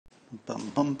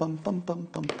Bum bum bum bum bum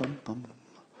bum bum bum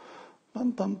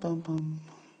bum bum bum bum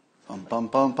bum bum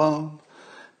bum bum.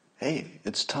 Hey,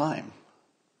 it's time.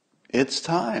 It's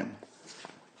time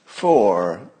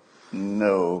for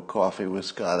no coffee with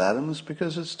Scott Adams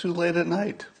because it's too late at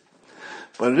night.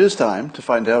 But it is time to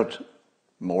find out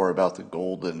more about the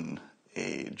Golden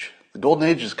Age. The Golden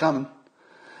Age is coming.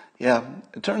 Yeah,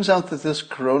 it turns out that this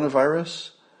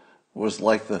coronavirus was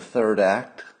like the third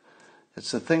act.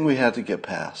 It's the thing we had to get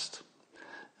past.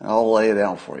 And I'll lay it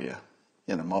out for you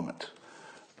in a moment.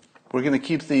 We're going to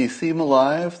keep the theme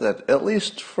alive that, at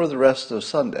least for the rest of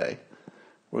Sunday,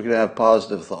 we're going to have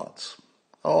positive thoughts.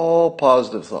 All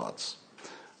positive thoughts.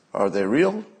 Are they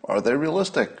real? Are they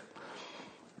realistic?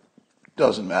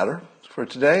 Doesn't matter. For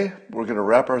today, we're going to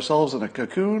wrap ourselves in a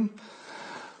cocoon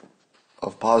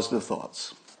of positive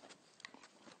thoughts.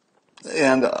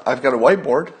 And I've got a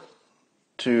whiteboard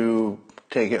to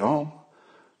take it home.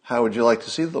 How would you like to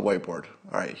see the whiteboard?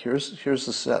 All right, here's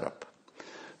the setup.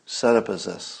 Setup is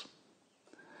this.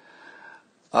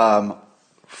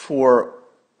 For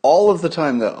all of the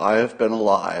time that I have been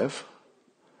alive,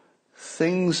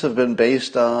 things have been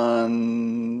based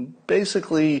on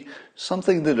basically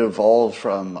something that evolved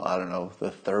from, I don't know,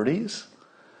 the 30s.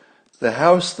 The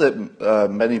house that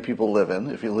many people live in,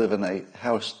 if you live in a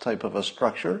house type of a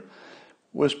structure,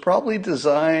 was probably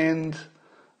designed,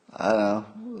 I don't know,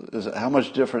 how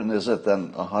much different is it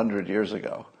than 100 years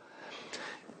ago?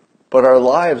 But our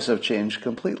lives have changed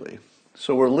completely.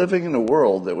 So we're living in a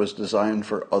world that was designed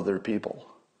for other people.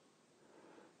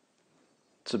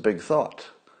 It's a big thought.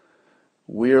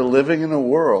 We are living in a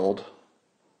world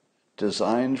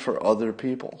designed for other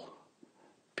people.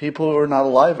 People who are not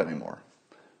alive anymore.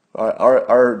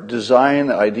 Our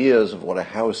design ideas of what a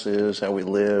house is, how we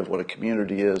live, what a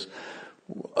community is,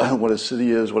 what a city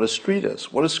is, what a street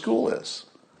is, what a school is.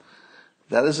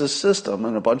 That is a system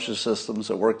and a bunch of systems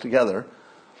that work together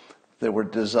that were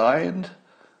designed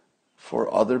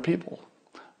for other people.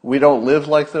 We don't live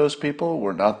like those people.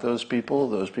 We're not those people.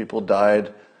 Those people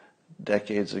died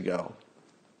decades ago.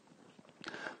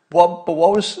 Well, but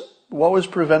what was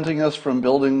preventing us from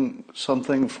building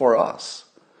something for us?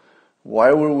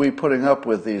 Why were we putting up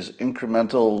with these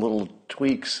incremental little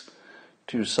tweaks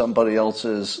to somebody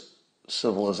else's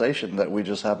civilization that we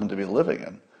just happen to be living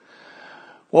in?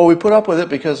 Well, we put up with it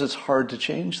because it's hard to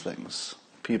change things.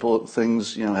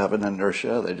 Things have an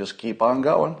inertia. They just keep on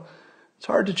going. It's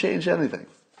hard to change anything.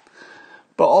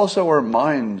 But also our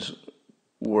minds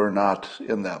were not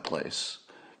in that place.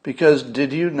 Because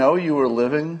did you know you were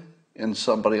living in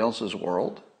somebody else's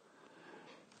world?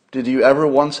 Did you ever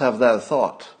once have that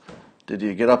thought? Did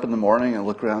you get up in the morning and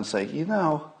look around and say,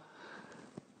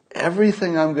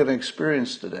 everything I'm going to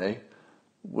experience today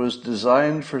was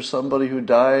designed for somebody who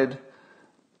died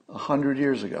 100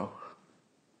 years ago.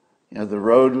 The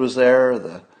road was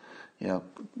there,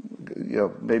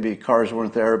 maybe cars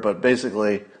weren't there, but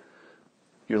basically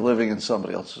you're living in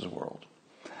somebody else's world.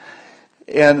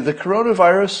 And the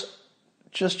coronavirus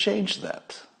just changed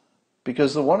that.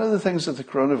 Because one of the things that the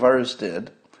coronavirus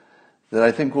did that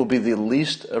I think will be the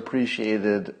least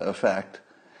appreciated effect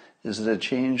is that it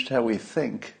changed how we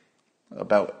think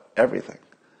about everything.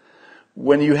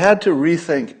 When you had to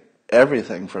rethink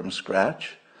everything from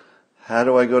scratch, how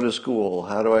do I go to school?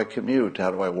 How do I commute?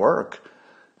 How do I work?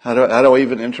 How do I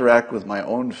even interact with my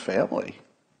own family?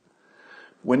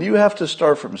 When you have to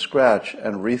start from scratch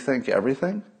and rethink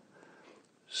everything,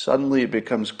 suddenly it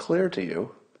becomes clear to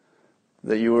you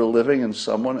that you are living in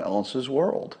someone else's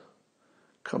world.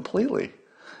 Completely.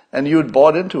 And you had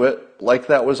bought into it like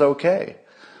that was okay.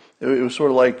 It was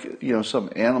sort of like,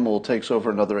 some animal takes over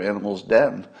another animal's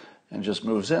den and just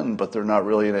moves in, but they're not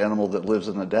really an animal that lives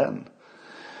in a den.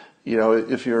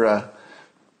 If you're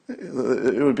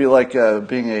it would be like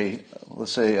being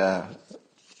let's say, a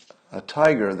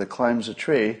tiger that climbs a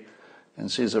tree and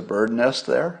sees a bird nest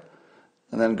there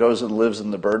and then goes and lives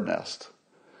in the bird nest.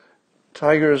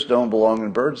 Tigers don't belong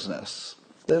in birds' nests.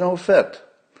 They don't fit.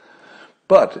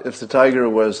 But if the tiger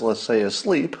was, let's say,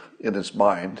 asleep in its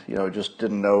mind, just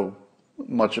didn't know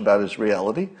much about its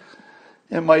reality,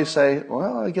 it might say,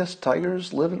 well, I guess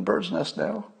tigers live in birds' nests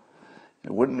now.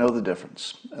 It wouldn't know the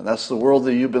difference. And that's the world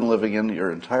that you've been living in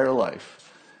your entire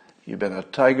life. You've been a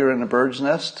tiger in a bird's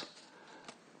nest.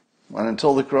 And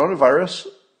until the coronavirus,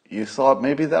 you thought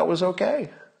maybe that was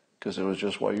okay, because it was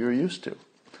just what you were used to.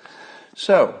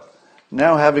 So,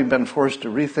 now having been forced to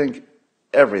rethink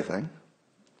everything,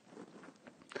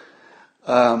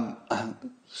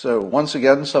 so once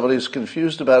again, somebody's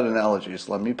confused about analogies.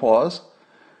 Let me pause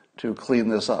to clean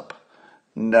this up.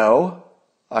 No,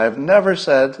 I have never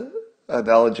said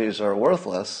analogies are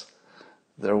worthless.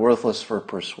 They're worthless for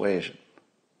persuasion,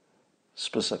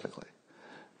 specifically.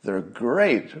 They're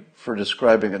great for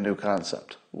describing a new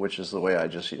concept, which is the way I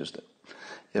just used it.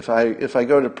 If I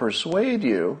go to persuade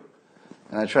you,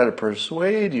 and I try to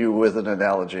persuade you with an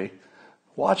analogy,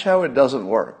 watch how it doesn't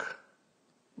work.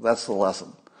 That's the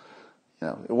lesson.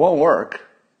 It won't work.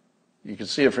 You can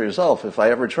see it for yourself. If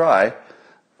I ever try,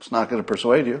 it's not going to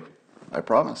persuade you, I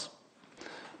promise.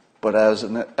 But as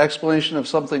an explanation of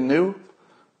something new,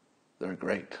 they're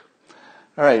great.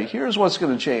 All right, here's what's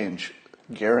going to change,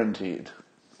 guaranteed.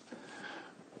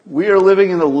 We are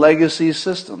living in the legacy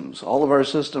systems. All of our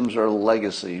systems are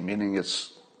legacy, meaning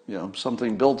it's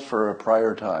something built for a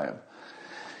prior time.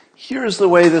 Here's the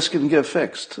way this can get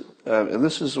fixed, and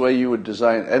this is the way you would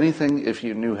design anything if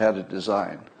you knew how to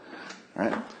design.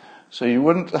 Right? So you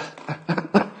wouldn't.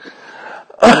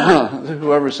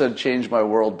 Whoever said "change my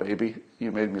world, baby,"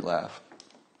 you made me laugh.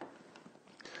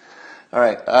 All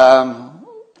right.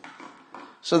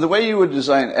 So the way you would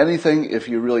design anything if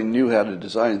you really knew how to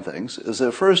design things is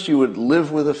that first you would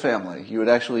live with a family. You would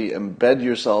actually embed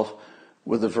yourself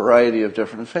with a variety of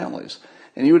different families.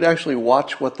 And you would actually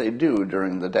watch what they do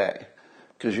during the day,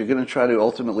 because you're going to try to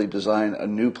ultimately design a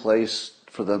new place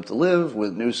for them to live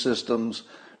with new systems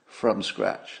from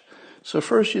scratch. So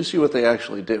first you see what they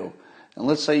actually do. And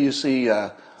let's say you see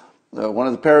one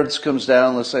of the parents comes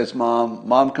down, let's say it's mom.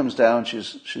 Mom comes down,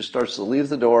 she starts to leave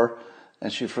the door,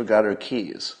 and she forgot her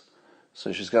keys.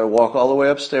 So she's got to walk all the way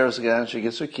upstairs again. She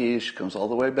gets her keys, she comes all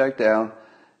the way back down,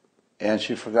 and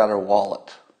she forgot her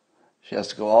wallet. She has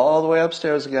to go all the way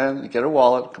upstairs again and get her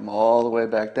wallet, come all the way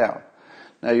back down.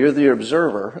 Now you're the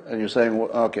observer, and you're saying,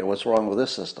 okay, what's wrong with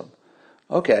this system?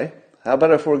 Okay, how about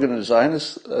if we're going to design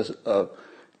a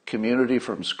community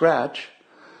from scratch,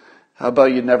 how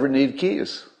about you never need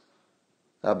keys?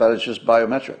 How about it's just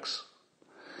biometrics?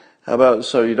 How about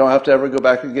so you don't have to ever go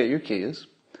back and get your keys?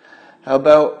 How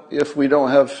about if we don't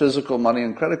have physical money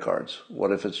and credit cards?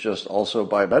 What if it's just also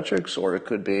biometrics, or it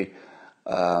could be,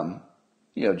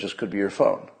 just could be your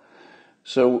phone?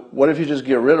 So what if you just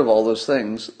get rid of all those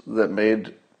things that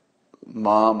made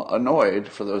mom annoyed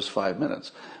for those 5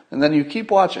 minutes? And then you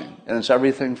keep watching, and it's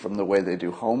everything from the way they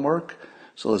do homework.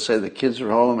 So let's say the kids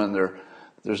are home and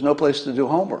there's no place to do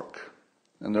homework,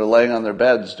 and they're laying on their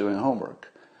beds doing homework.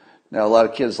 Now, a lot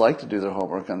of kids like to do their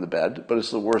homework on the bed, but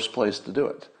it's the worst place to do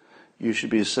it. You should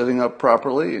be sitting up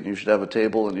properly, and you should have a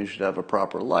table, and you should have a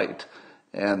proper light,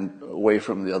 and away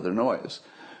from the other noise.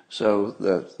 So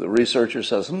the researcher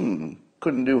says,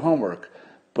 couldn't do homework.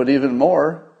 But even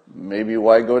more, maybe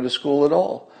why go to school at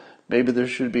all? Maybe there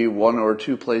should be one or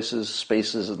two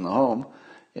spaces in the home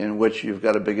in which you've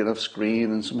got a big enough screen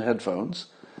and some headphones,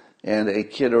 and a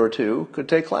kid or two could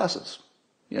take classes.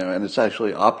 And it's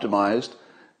actually optimized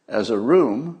as a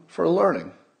room for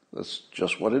learning. That's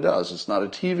just what it does. It's not a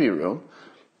TV room.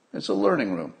 It's a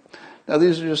learning room. Now,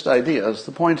 these are just ideas.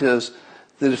 The point is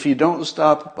that if you don't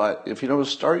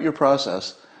start your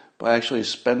process by actually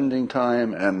spending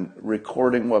time and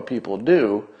recording what people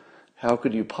do, how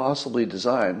could you possibly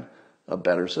design a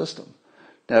better system?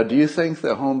 Now, do you think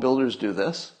that home builders do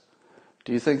this?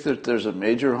 Do you think that there's a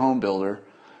major home builder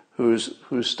who's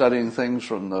studying things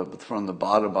from the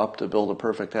bottom up to build a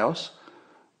perfect house?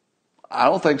 I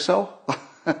don't think so.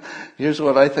 Here's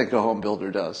what I think a home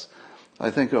builder does. I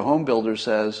think a home builder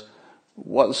says,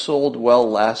 what sold well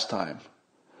last time?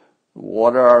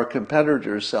 What are our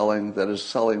competitors selling that is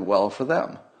selling well for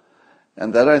them?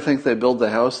 And then I think they build the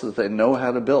house that they know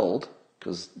how to build,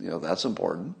 because that's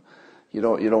important. You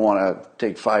don't want to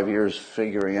take 5 years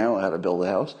figuring out how to build a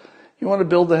house. You want to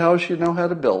build the house you know how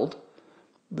to build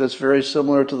that's very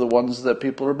similar to the ones that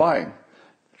people are buying.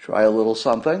 Try a little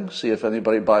something, see if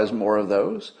anybody buys more of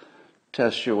those,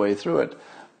 test your way through it.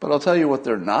 But I'll tell you what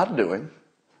they're not doing.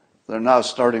 They're not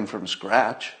starting from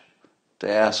scratch to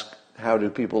ask, how do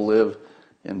people live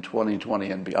in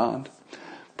 2020 and beyond?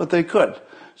 But they could.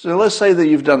 So let's say that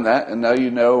you've done that, and now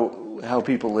you know how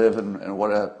people live and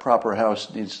what a proper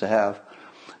house needs to have.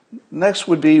 Next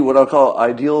would be what I'll call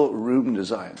ideal room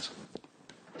designs.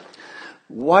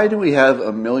 Why do we have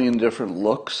a million different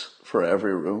looks for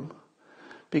every room?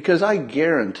 Because I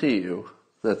guarantee you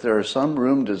that there are some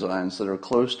room designs that are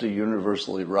close to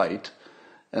universally right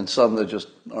and some that just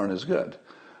aren't as good.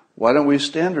 Why don't we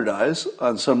standardize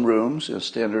on some rooms,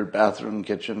 standard bathroom,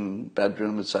 kitchen,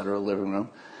 bedroom, etc., living room,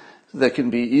 that can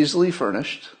be easily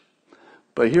furnished?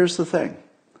 But here's the thing.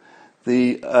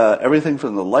 Everything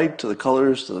from the light to the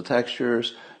colors to the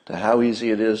textures to how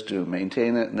easy it is to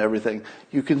maintain it and everything,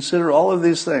 you consider all of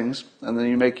these things, and then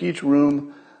you make each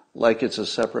room like it's a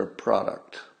separate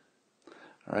product.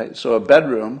 All right, so a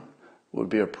bedroom would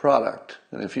be a product.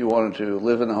 And if you wanted to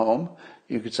live in a home,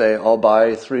 You could say, I'll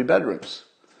buy 3 bedrooms.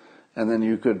 And then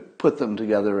you could put them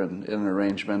together in an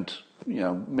arrangement,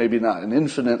 maybe not an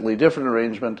infinitely different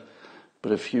arrangement,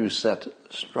 but a few set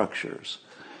structures.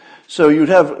 So you'd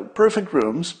have perfect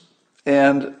rooms,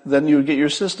 and then you would get your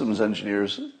systems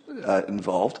engineers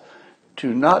involved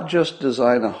to not just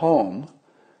design a home,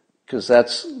 because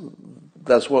that's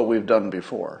what we've done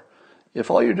before. If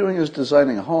all you're doing is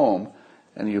designing a home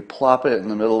and you plop it in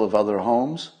the middle of other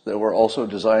homes that were also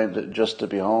designed just to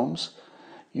be homes,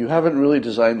 you haven't really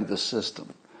designed the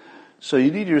system. So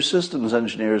you need your systems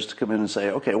engineers to come in and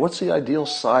say, okay, what's the ideal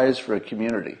size for a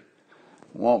community?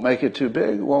 Won't make it too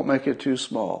big, won't make it too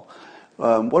small.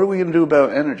 What are we going to do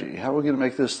about energy? How are we going to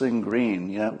make this thing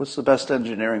green? What's the best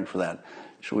engineering for that?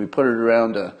 Should we put it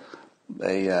around a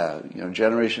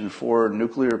Generation 4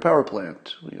 nuclear power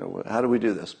plant? How do we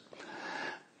do this?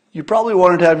 You probably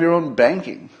wanted to have your own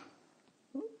banking.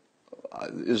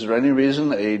 Is there any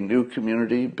reason a new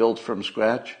community built from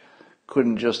scratch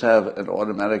couldn't just have an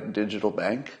automatic digital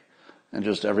bank and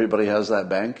just everybody has that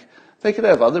bank? They could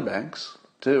have other banks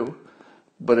too,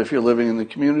 but if you're living in the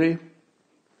community,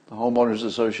 the homeowners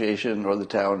association or the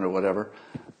town or whatever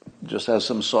just has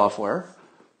some software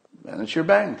and it's your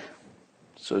bank.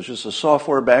 So it's just a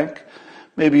software bank.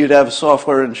 Maybe you'd have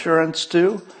software insurance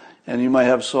too, and you might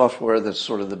have software that's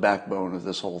sort of the backbone of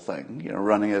this whole thing,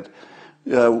 running it.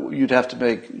 You'd have to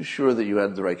make sure that you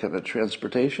had the right kind of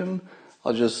transportation.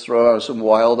 I'll just throw out some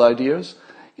wild ideas.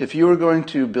 If you were going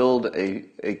to build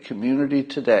a community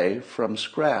today from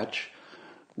scratch,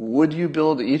 would you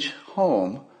build each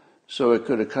home so it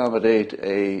could accommodate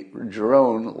a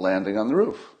drone landing on the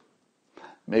roof?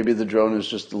 Maybe the drone is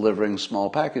just delivering small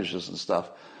packages and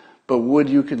stuff. But would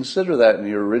you consider that in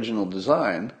your original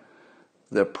design,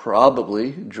 that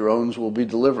probably drones will be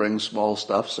delivering small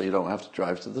stuff so you don't have to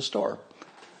drive to the store?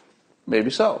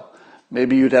 Maybe so.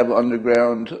 Maybe you'd have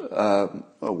underground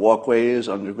walkways,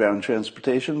 underground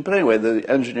transportation. But anyway, the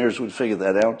engineers would figure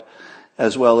that out,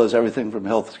 as well as everything from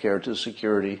healthcare to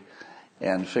security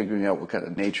and figuring out what kind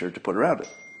of nature to put around it.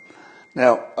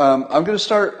 Now, I'm going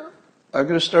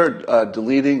to start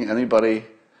deleting anybody.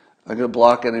 I'm going to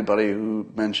block anybody who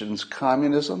mentions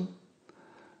communism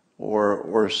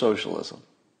or socialism,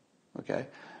 okay?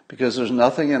 Because there's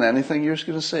nothing in anything you're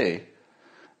going to see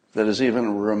that is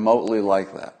even remotely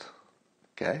like that,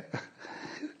 okay?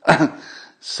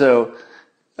 So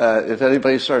if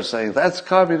anybody starts saying, that's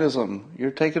communism,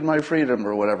 you're taking my freedom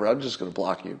or whatever, I'm just going to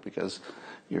block you because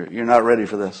you're not ready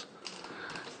for this.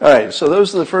 All right, so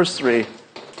those are the first 3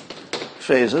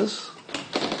 phases.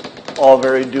 All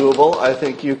very doable, I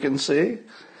think you can see.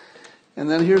 And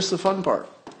then here's the fun part.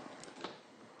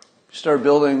 You start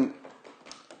building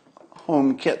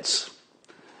home kits.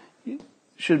 It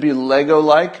should be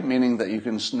Lego-like, meaning that you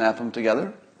can snap them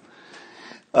together.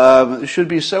 It should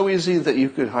be so easy that you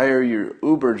could hire your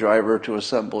Uber driver to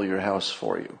assemble your house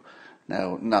for you.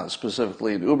 Now, not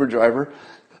specifically an Uber driver,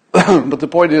 but the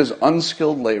point is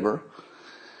unskilled labor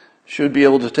should be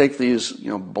able to take these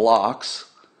blocks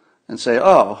and say,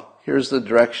 oh, here's the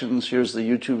directions, here's the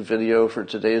YouTube video for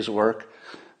today's work.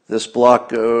 This block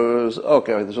goes,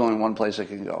 okay, there's only one place it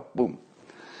can go. Boom.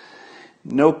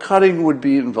 No cutting would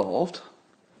be involved.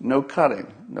 No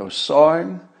cutting, no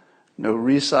sawing, no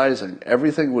resizing.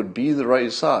 Everything would be the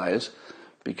right size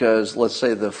because let's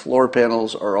say the floor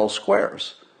panels are all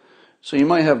squares. So you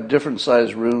might have different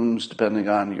size rooms depending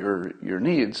on your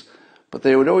needs, but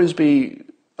they would always be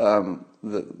true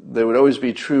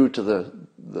to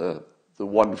the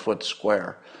 1 foot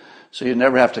square. So you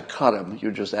never have to cut them.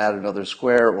 You just add another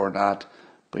square or not,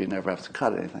 but you never have to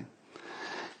cut anything.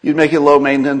 You'd make it low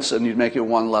maintenance and you'd make it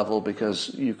one level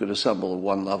because you could assemble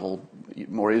one level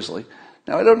more easily.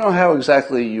 Now I don't know how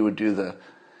exactly you would do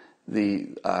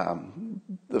the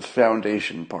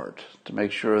foundation part to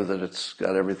make sure that it's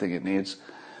got everything it needs,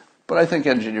 but I think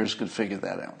engineers could figure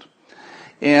that out.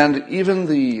 And even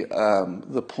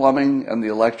the plumbing and the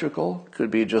electrical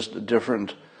could be just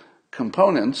different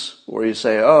components where you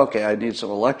say, oh, okay, I need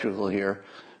some electrical here.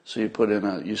 So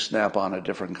you snap on a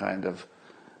different kind of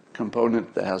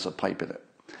component that has a pipe in it.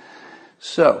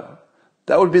 So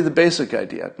that would be the basic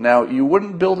idea. Now, you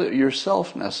wouldn't build it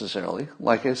yourself necessarily.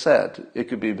 Like I said, it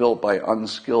could be built by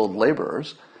unskilled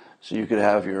laborers. So you could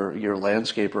have your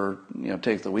landscaper,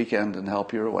 take the weekend and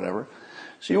help you or whatever.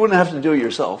 So you wouldn't have to do it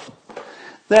yourself.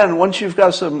 Then, once you've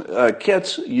got some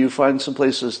kits, you find some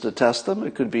places to test them.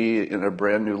 It could be in a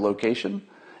brand new location.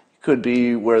 It could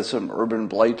be where some urban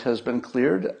blight has been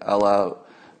cleared, a la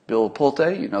Bill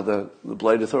Pulte, the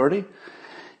Blight Authority.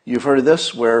 You've heard of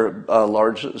this, where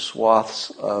large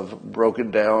swaths of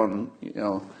broken down,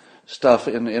 stuff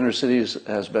in the inner cities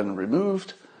has been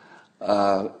removed.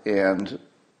 and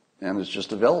it's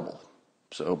just available.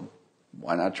 So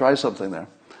why not try something there?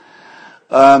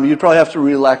 You'd probably have to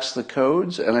relax the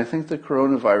codes, and I think the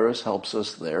coronavirus helps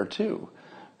us there too.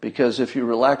 Because if you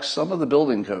relax some of the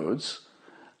building codes,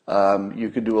 you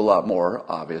could do a lot more,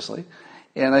 obviously.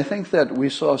 And I think that we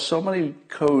saw so many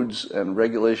codes and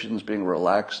regulations being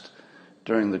relaxed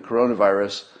during the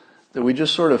coronavirus that we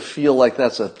just sort of feel like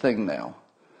that's a thing now.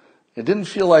 It didn't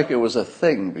feel like it was a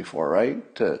thing before,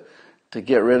 right? To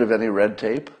get rid of any red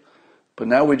tape. But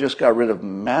now we just got rid of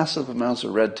massive amounts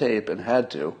of red tape and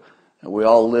had to. And we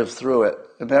all lived through it.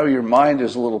 And now your mind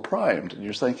is a little primed. And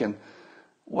you're thinking,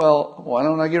 well, why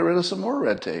don't I get rid of some more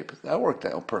red tape? That worked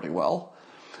out pretty well.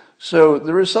 So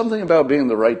there is something about being in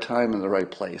the right time and the right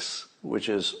place, which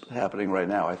is happening right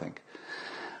now, I think.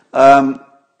 And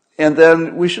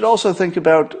then we should also think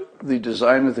about the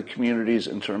design of the communities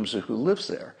in terms of who lives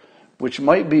there, which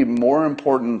might be more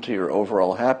important to your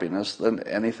overall happiness than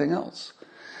anything else.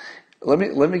 Let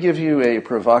me give you a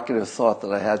provocative thought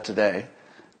that I had today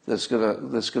that's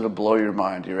gonna blow your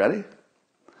mind. You ready?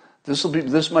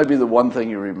 This might be the one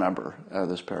thing you remember out of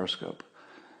this Periscope.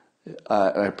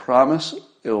 I promise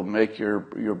it will make your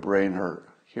brain hurt.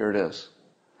 Here it is.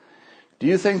 Do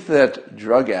you think that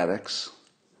drug addicts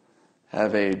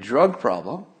have a drug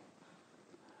problem,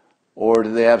 or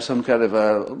do they have some kind of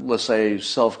a, let's say,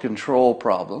 self-control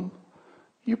problem?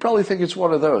 You probably think it's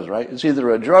one of those, right? It's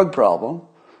either a drug problem,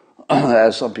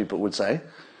 as some people would say,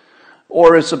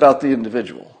 or it's about the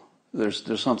individual.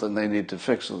 There's something they need to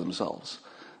fix for themselves.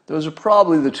 Those are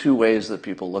probably the two ways that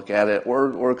people look at it,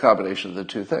 or a combination of the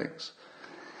two things.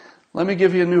 Let me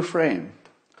give you a new frame.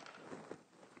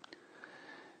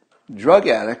 Drug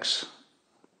addicts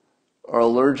are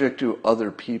allergic to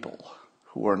other people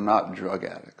who are not drug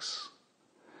addicts.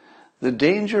 The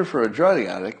danger for a drug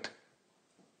addict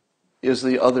is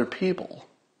the other people.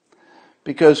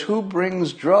 Because who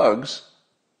brings drugs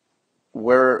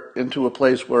into a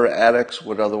place where addicts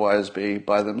would otherwise be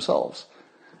by themselves?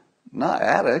 Not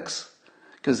addicts.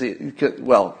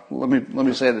 Well, let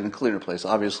me say it in a cleaner place.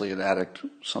 Obviously, an addict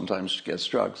sometimes gets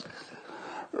drugs.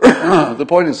 The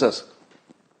point is this.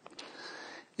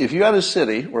 If you had a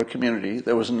city or a community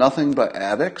that was nothing but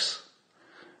addicts,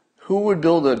 who would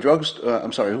build a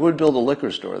who would build a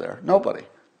liquor store there? Nobody,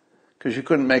 because you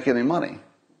couldn't make any money.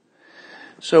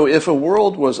 So if a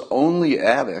world was only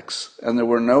addicts and there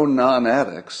were no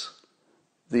non-addicts,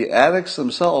 the addicts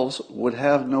themselves would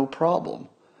have no problem,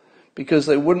 because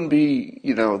they wouldn't be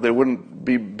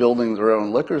building their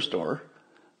own liquor store.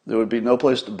 There would be no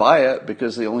place to buy it,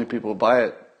 because the only people who buy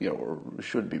it, or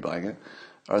should be buying it,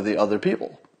 are the other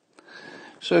people.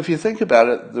 So if you think about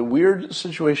it, the weird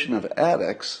situation of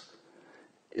addicts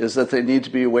is that they need to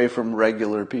be away from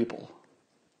regular people,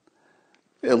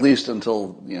 at least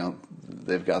until,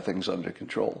 they've got things under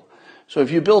control. So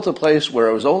if you built a place where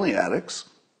it was only addicts,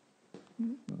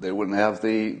 they wouldn't have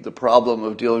the problem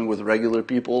of dealing with regular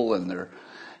people and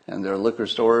their liquor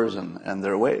stores and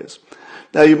their ways.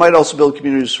 Now, you might also build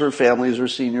communities for families or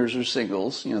seniors or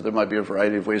singles. There might be a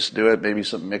variety of ways to do it, maybe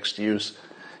some mixed use.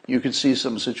 You could see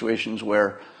some situations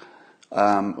where,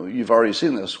 you've already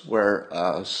seen this, where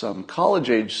some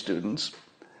college-age students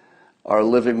are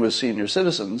living with senior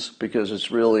citizens because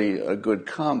it's really a good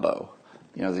combo.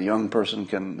 The young person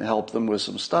can help them with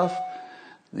some stuff.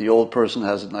 The old person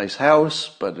has a nice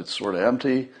house, but it's sort of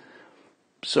empty.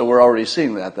 So we're already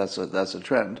seeing that. That's a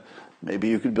trend. Maybe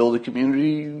you could build a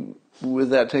community with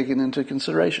that taken into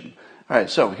consideration. All right,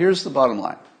 so here's the bottom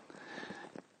line.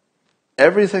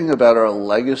 Everything about our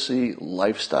legacy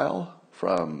lifestyle,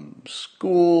 from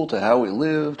school to how we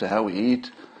live to how we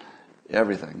eat,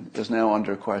 everything is now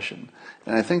under question.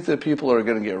 And I think that people are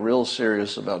going to get real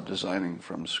serious about designing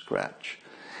from scratch.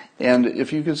 And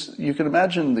if you can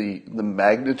imagine the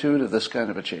magnitude of this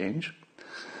kind of a change,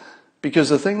 because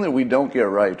the thing that we don't get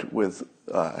right with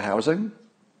housing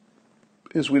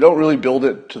is we don't really build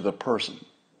it to the person.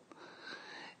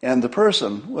 And the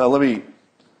person, well, let me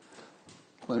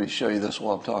show you this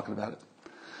while I'm talking about it.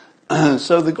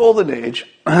 So the golden age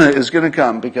is going to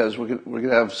come because we're going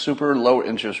to have super low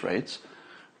interest rates,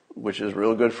 which is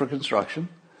real good for construction.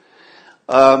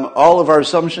 All of our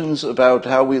assumptions about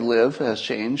how we live has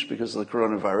changed because of the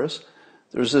coronavirus.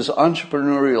 There's this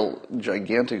entrepreneurial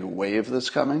gigantic wave that's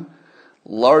coming,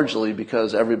 largely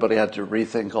because everybody had to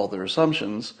rethink all their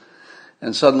assumptions.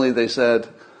 And suddenly they said,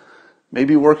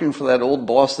 maybe working for that old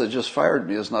boss that just fired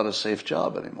me is not a safe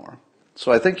job anymore.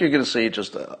 So I think you're going to see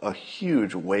just a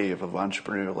huge wave of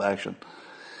entrepreneurial action.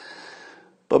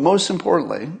 But most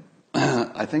importantly,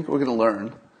 I think we're going to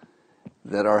learn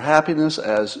that our happiness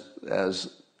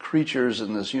as creatures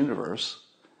in this universe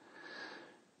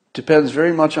depends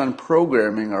very much on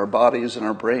programming our bodies and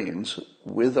our brains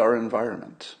with our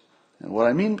environment. And what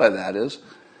I mean by that is,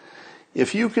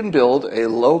 if you can build a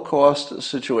low-cost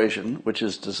situation which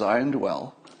is designed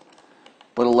well,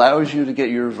 but allows you to get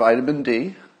your vitamin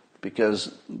D,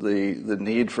 because the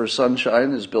need for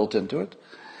sunshine is built into it.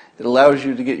 It allows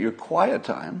you to get your quiet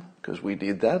time, because we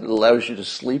need that. It allows you to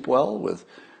sleep well with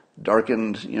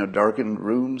darkened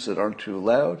rooms that aren't too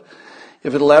loud.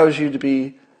 If it allows you to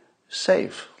be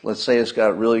safe, let's say it's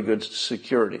got really good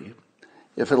security.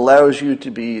 If it allows you to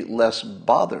be less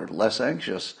bothered, less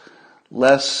anxious,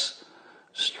 less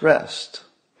stressed.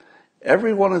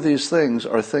 Every one of these things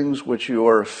are things which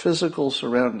your physical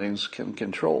surroundings can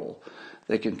control.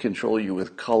 They can control you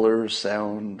with color,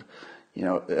 sound,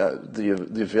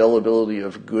 the availability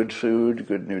of good food,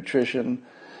 good nutrition,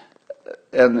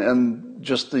 and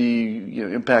just the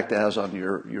impact it has on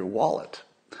your wallet.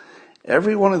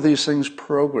 Every one of these things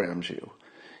programs you.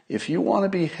 If you want to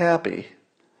be happy,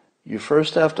 you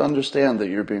first have to understand that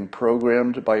you're being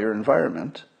programmed by your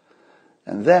environment.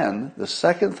 And then the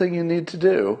second thing you need to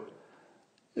do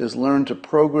is learn to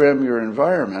program your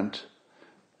environment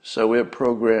so it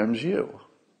programs you.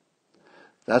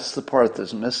 That's the part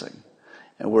that's missing.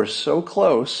 And we're so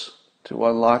close to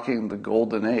unlocking the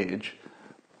golden age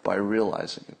by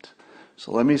realizing it.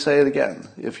 So let me say it again.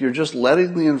 If you're just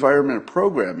letting the environment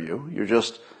program you, you're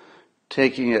just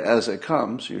taking it as it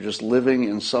comes, you're just living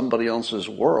in somebody else's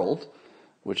world,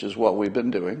 which is what we've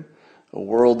been doing, a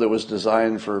world that was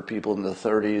designed for people in the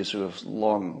 30s who have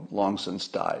long since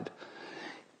died.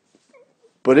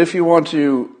 But if you want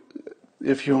to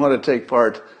take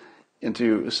part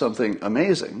into something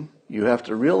amazing, you have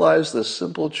to realize this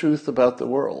simple truth about the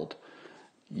world.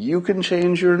 You can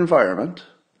change your environment,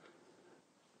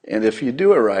 and if you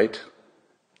do it right,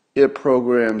 it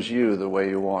programs you the way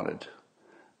you want it.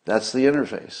 That's the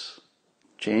interface.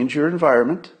 Change your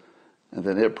environment, and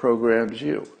then it programs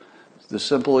you. The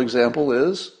simple example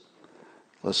is,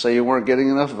 let's say you weren't getting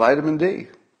enough vitamin D.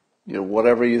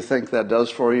 Whatever you think that does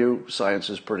for you, science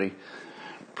is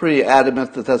pretty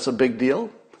adamant that that's a big deal.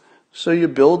 So you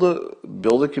build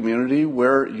a community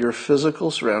where your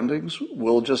physical surroundings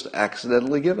will just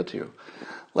accidentally give it to you.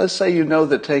 Let's say you know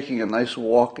that taking a nice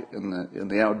walk in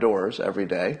the outdoors every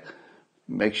day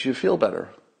makes you feel better.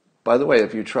 By the way,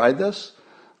 have you tried this?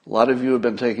 A lot of you have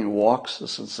been taking walks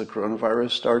since the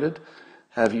coronavirus started.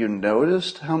 Have you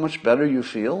noticed how much better you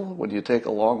feel when you take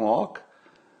a long walk?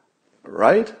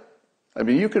 Right? I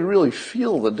mean, you can really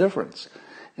feel the difference.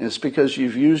 And it's because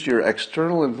you've used your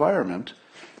external environment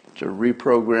to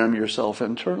reprogram yourself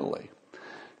internally.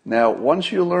 Now,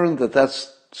 once you learn that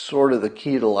that's sort of the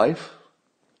key to life,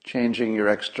 changing your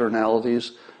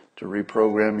externalities to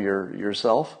reprogram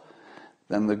yourself,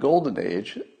 then the golden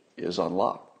age is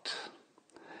unlocked.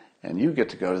 And you get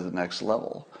to go to the next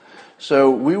level.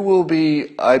 So we will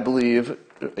be, I believe,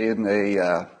 in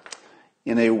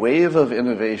a wave of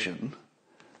innovation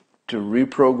to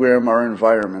reprogram our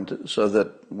environment so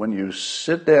that when you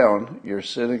sit down, you're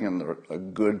sitting in a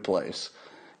good place.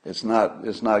 It's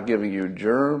not giving you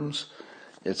germs.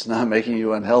 It's not making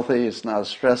you unhealthy. It's not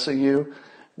stressing you.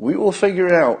 We will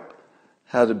figure out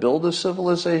how to build a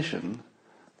civilization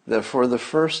that for the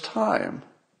first time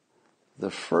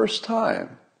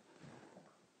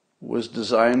was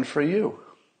designed for you.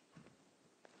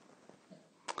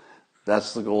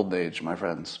 That's the golden age, my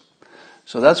friends.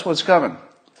 So that's what's coming.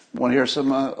 Want to hear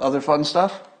some other fun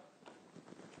stuff?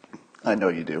 I know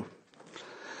you do.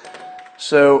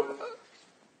 So,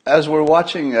 as we're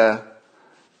watching,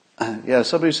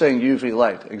 somebody's saying UV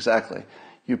light, exactly.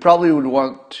 You probably would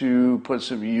want to put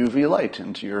some UV light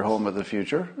into your home of the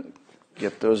future.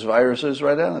 Get those viruses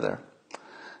right out of there.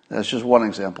 That's just one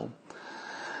example.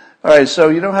 All right, so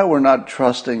you know how we're not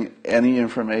trusting any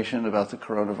information about the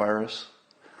coronavirus?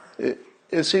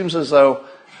 It seems as though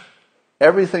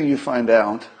everything you find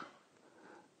out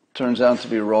turns out to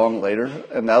be wrong later,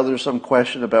 and now there's some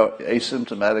question about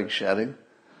asymptomatic shedding.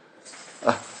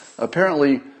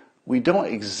 Apparently, we don't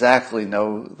exactly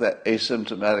know that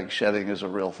asymptomatic shedding is a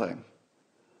real thing.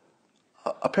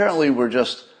 Apparently, we're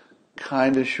just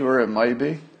kind of sure it might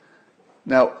be.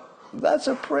 Now, that's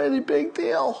a pretty big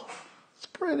deal. It's a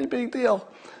pretty big deal.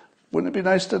 Wouldn't it be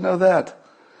nice to know that?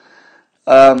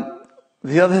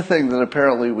 The other thing that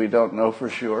apparently we don't know for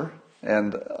sure,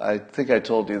 and I think I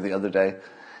told you the other day,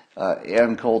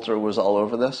 Ann Coulter was all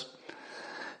over this.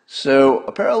 So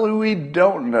apparently we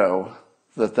don't know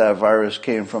that virus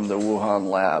came from the Wuhan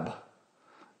lab,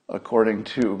 according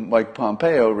to Mike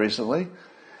Pompeo recently.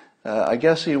 I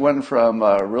guess he went from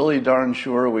really darn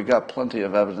sure we got plenty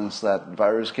of evidence that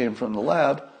virus came from the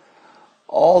lab,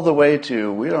 all the way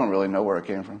to, we don't really know where it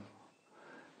came from.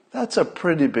 That's a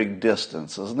pretty big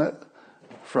distance, isn't it?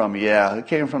 From, yeah, it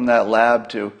came from that lab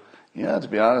to, yeah, to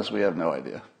be honest, we have no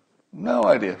idea. No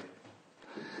idea.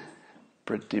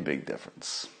 Pretty big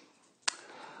difference.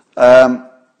 The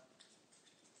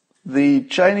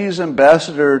Chinese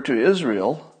ambassador to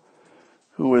Israel,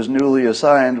 who was newly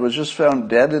assigned, was just found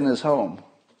dead in his home.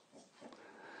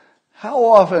 How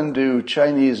often do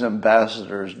Chinese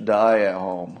ambassadors die at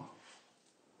home?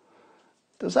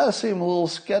 Does that seem a little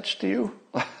sketch to you?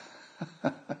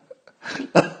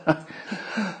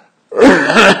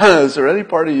 Is there any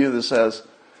part of you that says,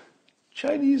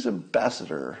 Chinese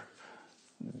ambassador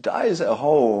dies at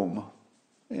home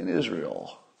in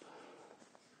Israel?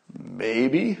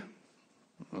 Maybe,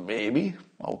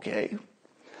 okay.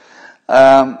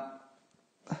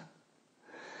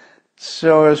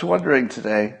 So I was wondering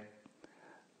today,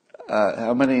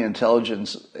 how many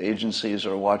intelligence agencies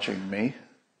are watching me?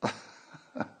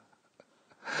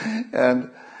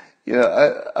 And,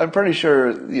 I'm pretty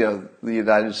sure, the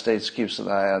United States keeps an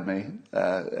eye on me.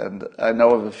 And I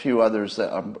know of a few others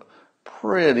that I'm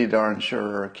pretty darn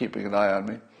sure are keeping an eye on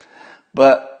me.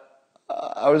 But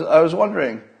I was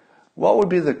wondering, what would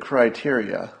be the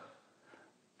criteria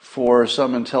for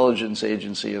some intelligence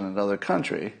agency in another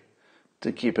country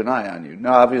to keep an eye on you?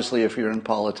 Now, obviously, if you're in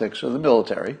politics or the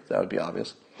military, that would be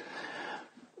obvious.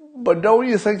 But don't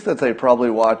you think that they probably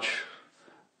watch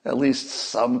at least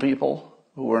some people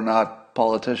who are not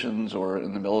politicians or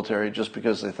in the military just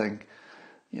because they think,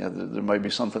 there might be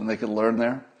something they could learn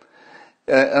there?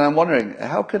 And I'm wondering,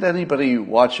 how could anybody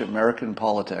watch American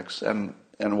politics and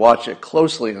watch it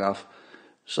closely enough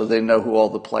so they know who all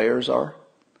the players are?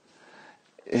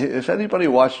 If anybody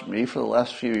watched me for the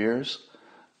last few years,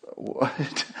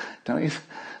 don't you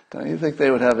think they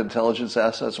would have intelligence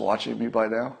assets watching me by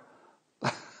now?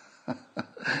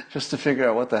 Just to figure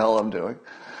out what the hell I'm doing.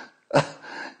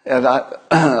 And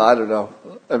I don't know.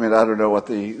 I mean, I don't know what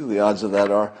the odds of that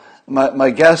are.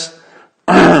 My guess,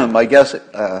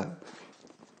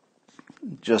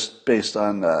 just based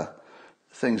on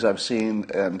things I've seen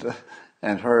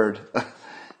and heard,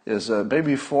 is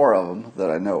maybe 4 of them that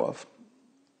I know of,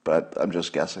 but I'm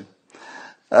just guessing.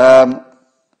 So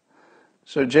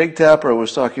Jake Tapper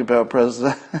was talking about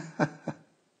President.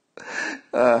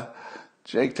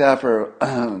 Jake Tapper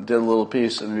did a little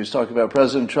piece, and he was talking about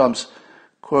President Trump's,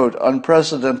 quote,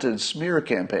 unprecedented smear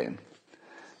campaign.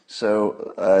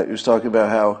 So he was talking about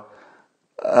how,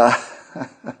 I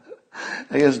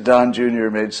guess Don Jr.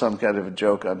 made some kind of a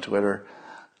joke on Twitter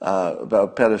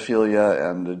about pedophilia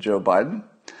and Joe Biden.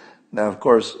 Now, of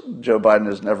course, Joe Biden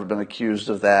has never been accused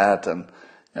of that, and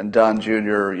Don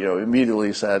Jr.,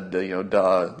 immediately said,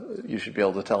 duh, you should be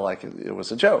able to tell like it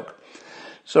was a joke.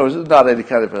 So it's not any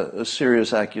kind of a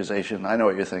serious accusation. I know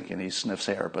what you're thinking. He sniffs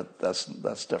hair, but that's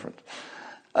different.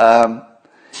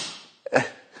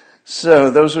 So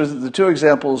those are the 2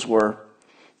 examples were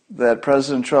that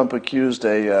President Trump accused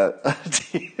a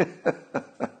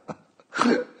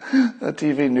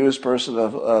TV news person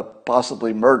of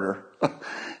possibly murder.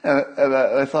 And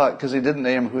I thought, because he didn't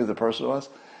name who the person was,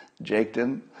 Jake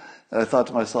didn't, and I thought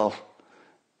to myself,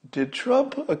 did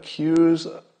Trump accuse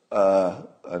a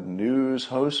news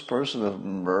host person of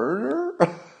murder?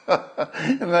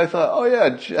 And I thought, oh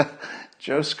yeah,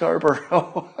 Joe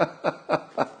Scarborough.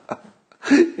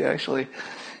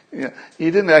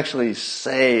 He didn't actually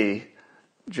say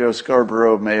Joe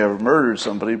Scarborough may have murdered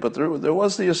somebody, but there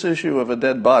was this issue of a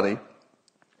dead body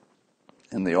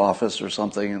in the office or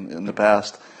something in the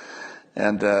past,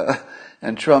 and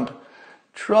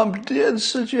Trump did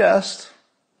suggest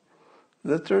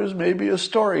that there's maybe a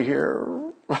story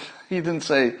here. He didn't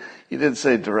say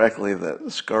directly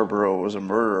that Scarborough was a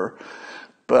murderer,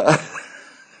 but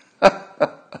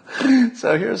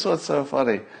so here's what's so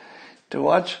funny to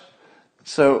watch.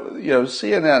 So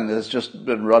CNN has just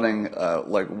been running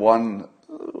like one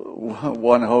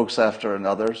hoax after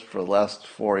another for the last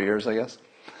 4 years, I guess.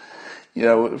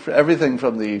 For everything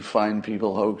from the Fine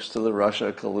People hoax to the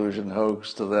Russia collusion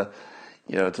hoax to the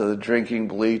drinking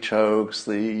bleach hoax,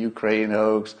 the Ukraine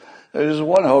hoax. There's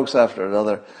one hoax after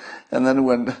another. And then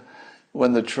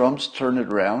when the Trumps turn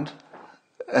it around,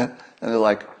 and they're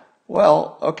like,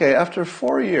 well, okay, after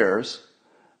 4 years,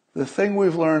 the thing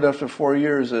we've learned after 4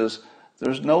 years is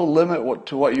there's no limit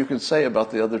to what you can say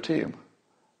about the other team.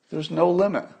 There's no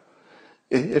limit.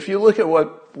 If you look at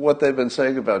what they've been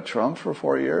saying about Trump for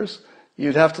 4 years,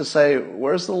 you'd have to say,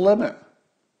 where's the limit?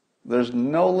 There's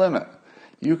no limit.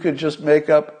 You could just make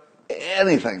up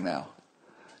anything now.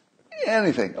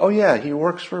 Anything. Oh yeah, he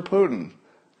works for Putin.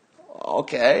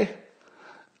 Okay.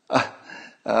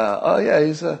 Oh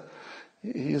yeah,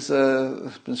 He's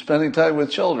been spending time with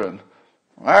children.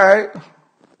 All right.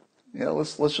 Yeah,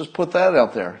 let's just put that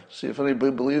out there. See if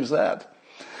anybody believes that.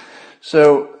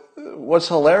 So what's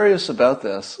hilarious about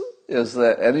this is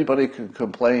that anybody can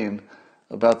complain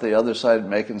about the other side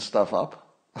making stuff up.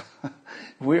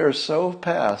 We are so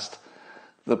past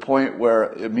the point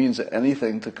where it means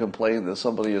anything to complain that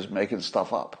somebody is making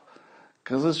stuff up.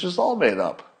 Because it's just all made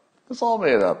up. It's all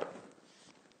made up.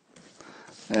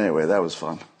 Anyway, that was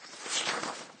fun.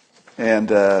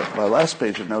 And my last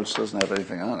page of notes doesn't have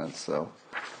anything on it, so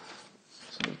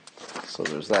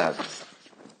there's that.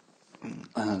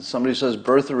 Somebody says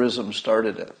birtherism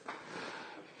started it.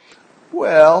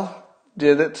 Well,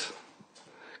 did it?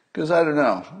 Because I don't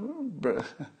know.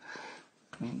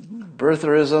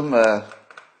 Birtherism,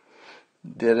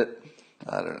 did it?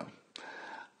 I don't know.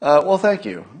 Well, thank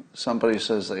you. Somebody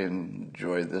says they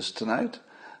enjoyed this tonight.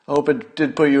 I hope it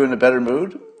did put you in a better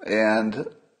mood. And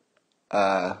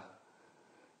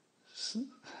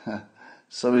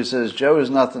somebody says Joe is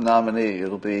not the nominee.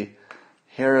 It'll be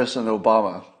Harris and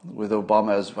Obama, with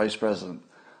Obama as vice president.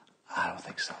 I don't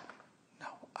think so. No,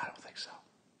 I don't think so.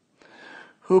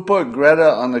 Who put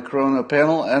Greta on the Corona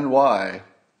panel and why?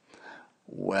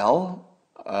 Well,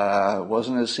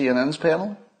 wasn't it CNN's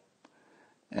panel?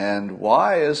 And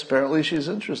why is apparently she's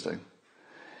interesting.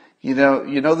 You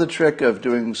know the trick of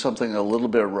doing something a little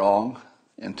bit wrong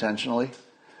intentionally?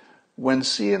 When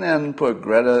CNN put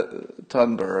Greta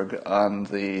Thunberg on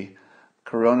the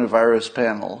coronavirus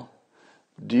panel,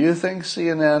 do you think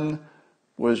CNN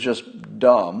was just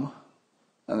dumb?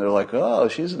 And they're like, oh,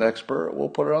 she's an expert, we'll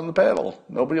put her on the panel.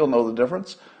 Nobody will know the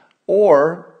difference.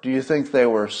 Or do you think they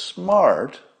were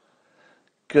smart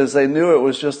because they knew it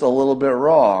was just a little bit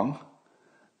wrong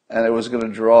and it was going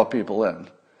to draw people in?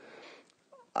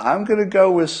 I'm going to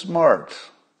go with smart,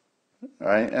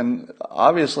 right? And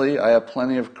obviously, I have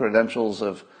plenty of credentials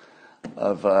of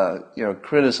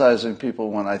criticizing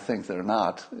people when I think they're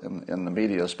not, in the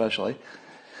media especially.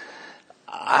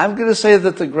 I'm going to say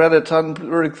that the Greta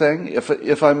Thunberg thing,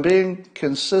 if I'm being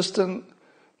consistent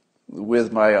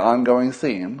with my ongoing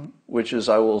theme, which is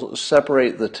I will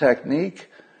separate the technique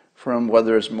from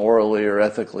whether it's morally or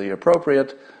ethically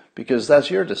appropriate, because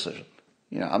that's your decision.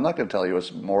 I'm not going to tell you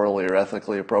it's morally or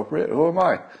ethically appropriate. Who am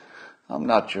I? I'm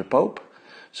not your pope.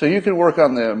 So you can work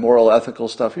on the moral, ethical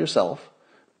stuff yourself.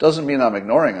 Doesn't mean I'm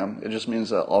ignoring them. It just means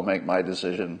that I'll make my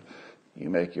decision. You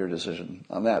make your decision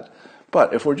on that.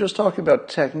 But if we're just talking about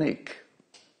technique,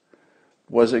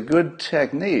 was it good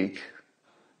technique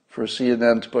for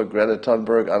CNN to put Greta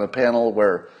Thunberg on a panel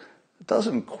where it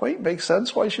doesn't quite make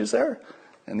sense why she's there?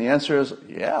 And the answer is,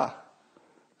 yeah,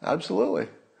 absolutely.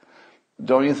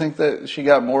 Don't you think that she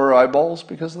got more eyeballs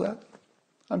because of that?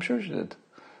 I'm sure she did.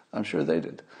 I'm sure they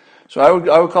did. So I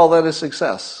would call that a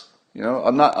success.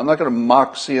 I'm not going to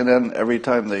mock CNN every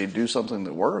time they do something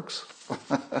that works.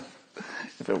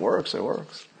 If it works, it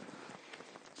works.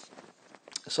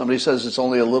 Somebody says it's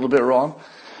only a little bit wrong.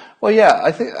 Well, yeah,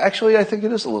 I think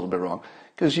it is a little bit wrong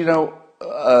because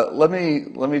let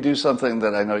me do something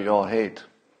that I know you all hate.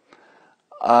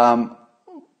 I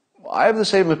have the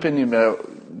same opinion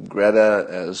about Greta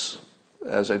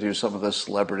as I do some of the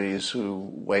celebrities who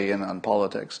weigh in on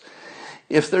politics.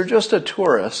 If they're just a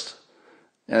tourist,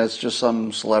 and it's just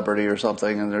some celebrity or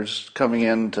something, and they're just coming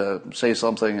in to say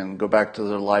something and go back to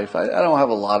their life, I don't have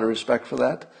a lot of respect for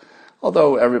that.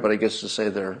 Although everybody gets to say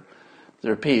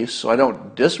their piece, so I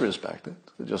don't disrespect it.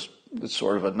 It's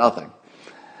sort of a nothing.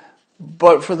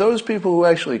 But for those people who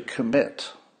actually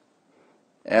commit,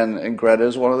 and Greta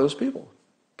is one of those people.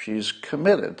 She's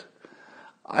committed.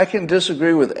 I can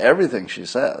disagree with everything she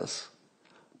says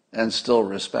and still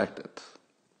respect it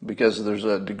because there's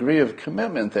a degree of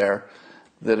commitment there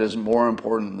that is more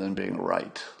important than being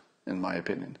right, in my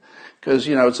opinion. Because,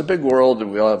 it's a big world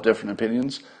and we all have different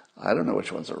opinions. I don't know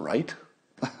which ones are right.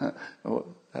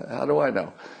 How do I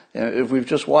know? And if we've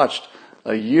just watched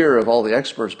a year of all the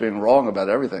experts being wrong about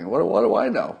everything, what do I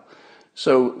know?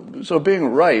 So being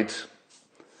right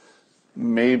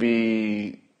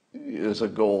maybe is a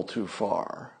goal too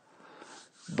far.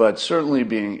 But certainly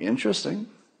being interesting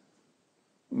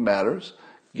matters.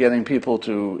 Getting people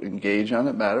to engage on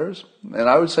it matters. And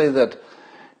I would say that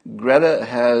Greta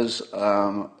has,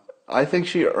 I think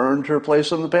she earned her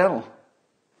place on the panel.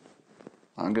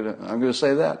 I'm gonna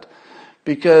say that.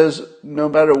 Because no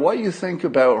matter what you think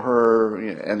about her,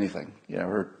 anything,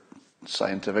 her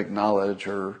scientific knowledge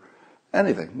or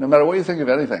anything, no matter what you think of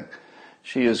anything,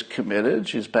 she is committed,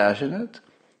 she's passionate,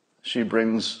 she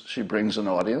brings an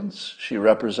audience, she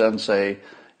represents a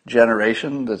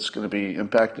generation that's going to be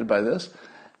impacted by this,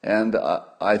 and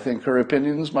I think her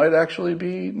opinions might actually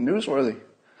be newsworthy.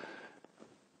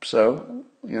 So,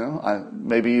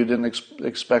 maybe you didn't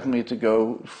expect me to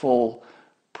go full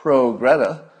pro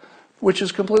Greta, which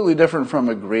is completely different from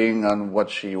agreeing on what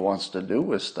she wants to do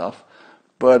with stuff.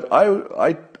 But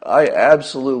I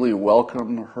absolutely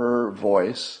welcome her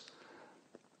voice,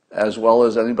 as well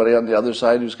as anybody on the other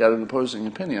side who's got an opposing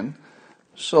opinion,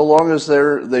 so long as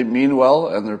they mean well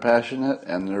and they're passionate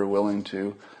and they're willing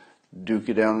to duke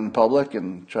it down in public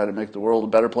and try to make the world a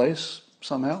better place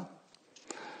somehow.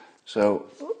 So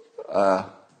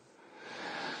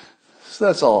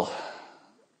that's all.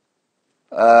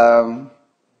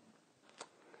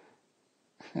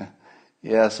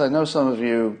 Yes, I know some of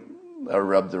you are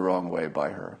rubbed the wrong way by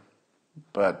her,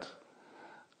 but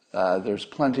there's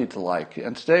plenty to like.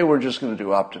 And today we're just going to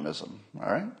do optimism,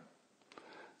 all right?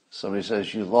 Somebody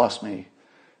says, you lost me.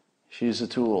 She's a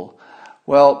tool.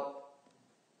 Well,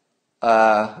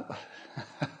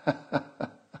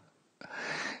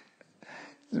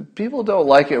 people don't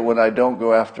like it when I don't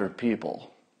go after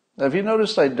people. Have you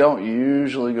noticed I don't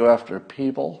usually go after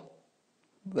people?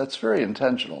 That's very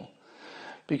intentional.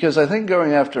 Because I think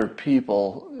going after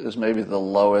people is maybe the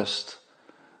lowest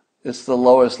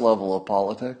level of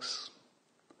politics.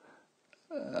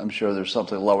 I'm sure there's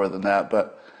something lower than that,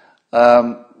 but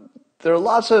there are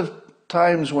lots of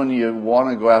times when you want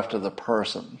to go after the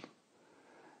person.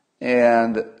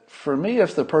 And for me,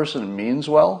 if the person means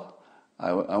well,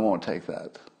 I won't take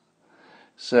that.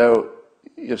 So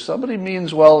if somebody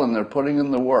means well and they're putting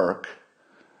in the work,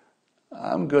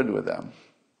 I'm good with them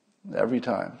every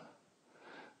time.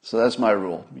 So that's my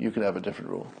rule. You could have a different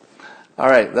rule. All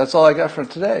right, that's all I got for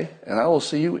today, and I will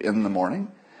see you in the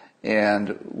morning,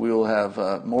 and we'll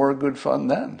have more good fun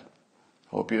then.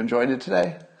 Hope you enjoyed it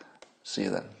today. See you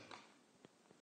then.